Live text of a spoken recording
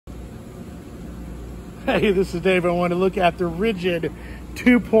Hey, this is Dave. I want to look at the Ridgid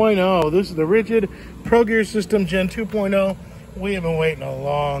 2.0. This is the Ridgid Pro Gear System Gen 2.0. We have been waiting a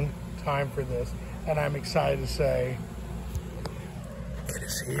long time for this, and I'm excited to say it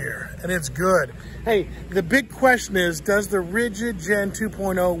is here, and it's good. Hey, the big question is, does the Ridgid Gen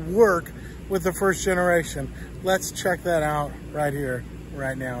 2.0 work with the first generation? Let's check that out right here,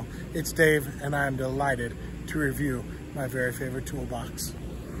 right now. It's Dave, and I'm delighted to review my very favorite toolbox.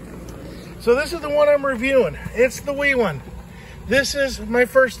 So this is the one I'm reviewing. It's the wee one. This is my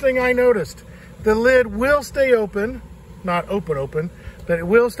first thing I noticed. The lid will stay open, not open, but it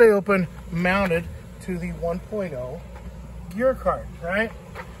will stay open, mounted to the 1.0 gear cart, right?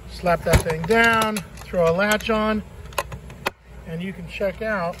 Slap that thing down, throw a latch on, and you can check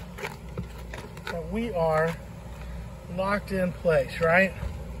out that we are locked in place, right?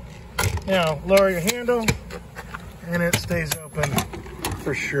 Now, lower your handle, and it stays open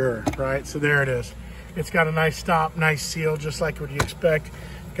for sure, right? So there it is. It's got a nice stop, nice seal, just like what you expect.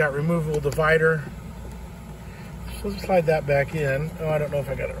 Got removable divider. So let's slide that back in. Oh, I don't know if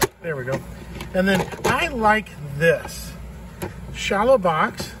I got it right. There we go. And then I like this. Shallow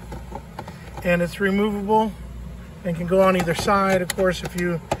box, and it's removable and can go on either side. Of course, if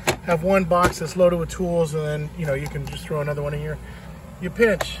you have one box that's loaded with tools, and then, you know, you can just throw another one in here. You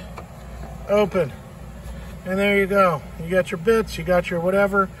pinch, open, and there you go. You got your bits, you got your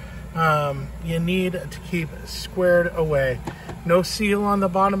whatever you need to keep squared away. No seal on the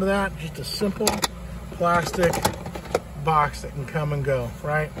bottom of that, just a simple plastic box that can come and go,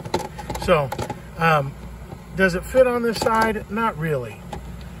 right? So, does it fit on this side? Not really.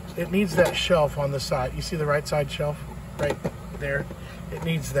 It needs that shelf on the side. You see the right side shelf right there? It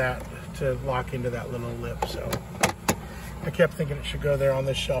needs that to lock into that little lip. So I kept thinking it should go there on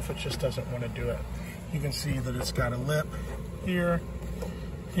this shelf. It just doesn't want to do it. You can see that it's got a lip here,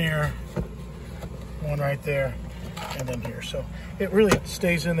 here, one right there, and then here. So it really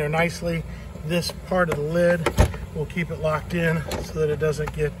stays in there nicely. This part of the lid will keep it locked in so that it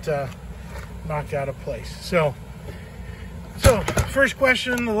doesn't get knocked out of place. So first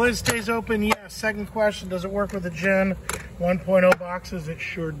question, the lid stays open. Yes. Second question, does it work with the Gen 1.0 boxes? It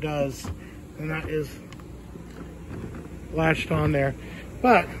sure does. And that is latched on there.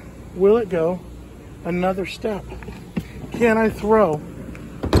 But will it go another step? Can I throw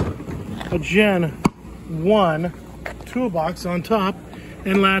a Gen 1 toolbox on top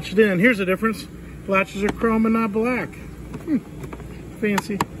and latch it in? Here's the difference. Latches are chrome and not black.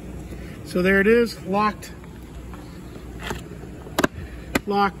 Fancy. So there it is, locked,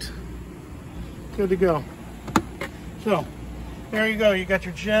 good to go. So there you go, you got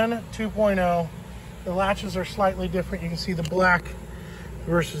your Gen 2.0. The latches are slightly different. You can see the black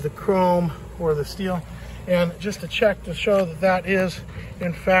versus the chrome or the steel. And just to check to show that that is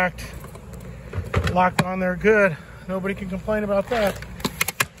in fact locked on there good. Nobody can complain about that.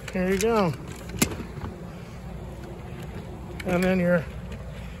 Here you go. And then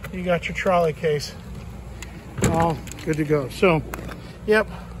you got your trolley case all good to go. So yep,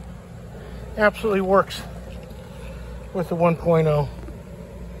 absolutely works with the 1.0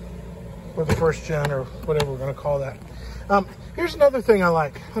 or the first gen, or whatever we're going to call that. Here's another thing I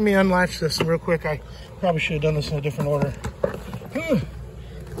like. Let me unlatch this real quick. I probably should have done this in a different order.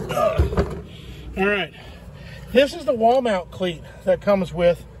 All right, this is the wall mount cleat that comes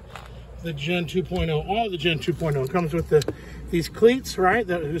with the Gen 2.0. All the Gen 2.0 comes with these cleats, right,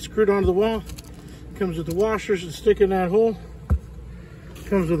 that is screwed onto the wall. Comes with the washers that stick in that hole.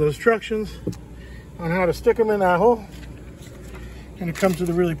 Comes with instructions on how to stick them in that hole. And it comes with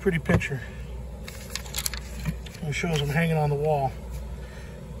a really pretty picture. It shows them hanging on the wall.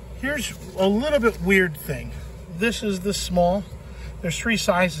 Here's a little bit weird thing. This is the small. There's 3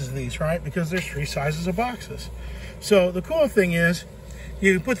 sizes of these, right? Because there's 3 sizes of boxes. So the cool thing is,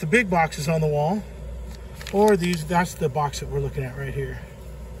 you can put the big boxes on the wall, or these, that's the box that we're looking at right here.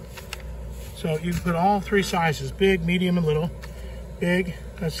 So you can put all 3 sizes, big, medium, and little. Big,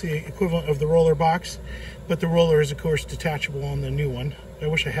 that's the equivalent of the roller box, but the roller is of course detachable on the new one. I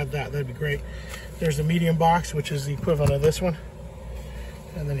wish I had that, that'd be great. There's the medium box, which is the equivalent of this one.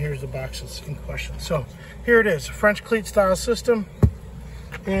 And then here's the box that's in question. So here it is, a French cleat style system.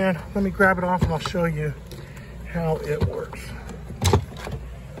 And let me grab it off and I'll show you how it works.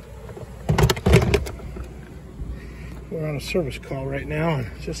 We're on a service call right now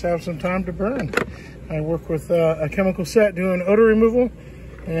and just have some time to burn. I work with a chemical set doing odor removal,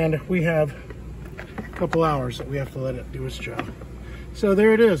 and we have a couple hours that we have to let it do its job. So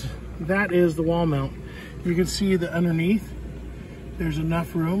there it is. That is the wall mount. You can see that underneath there's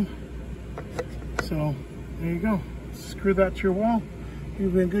enough room. So there you go. Screw that to your wall.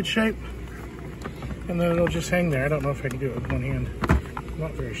 You'll be in good shape. and then it'll just hang there. I don't know if I can do it with one hand.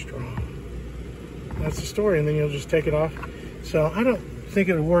 Not very strong. That's the story, and then you'll just take it off. So I don't think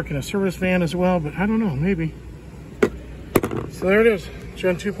it'll work in a service van as well, but I don't know, maybe. So there it is,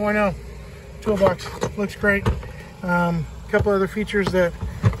 Gen 2.0 toolbox. Looks great. Couple other features that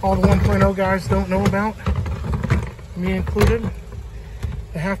all the 1.0 guys don't know about, me included.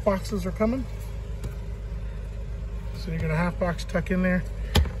 The half boxes are coming. So you're gonna half box tuck in there,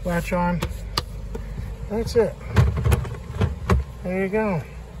 latch on. That's it. There you go.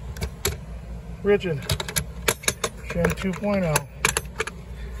 Ridgid Gen 2.0.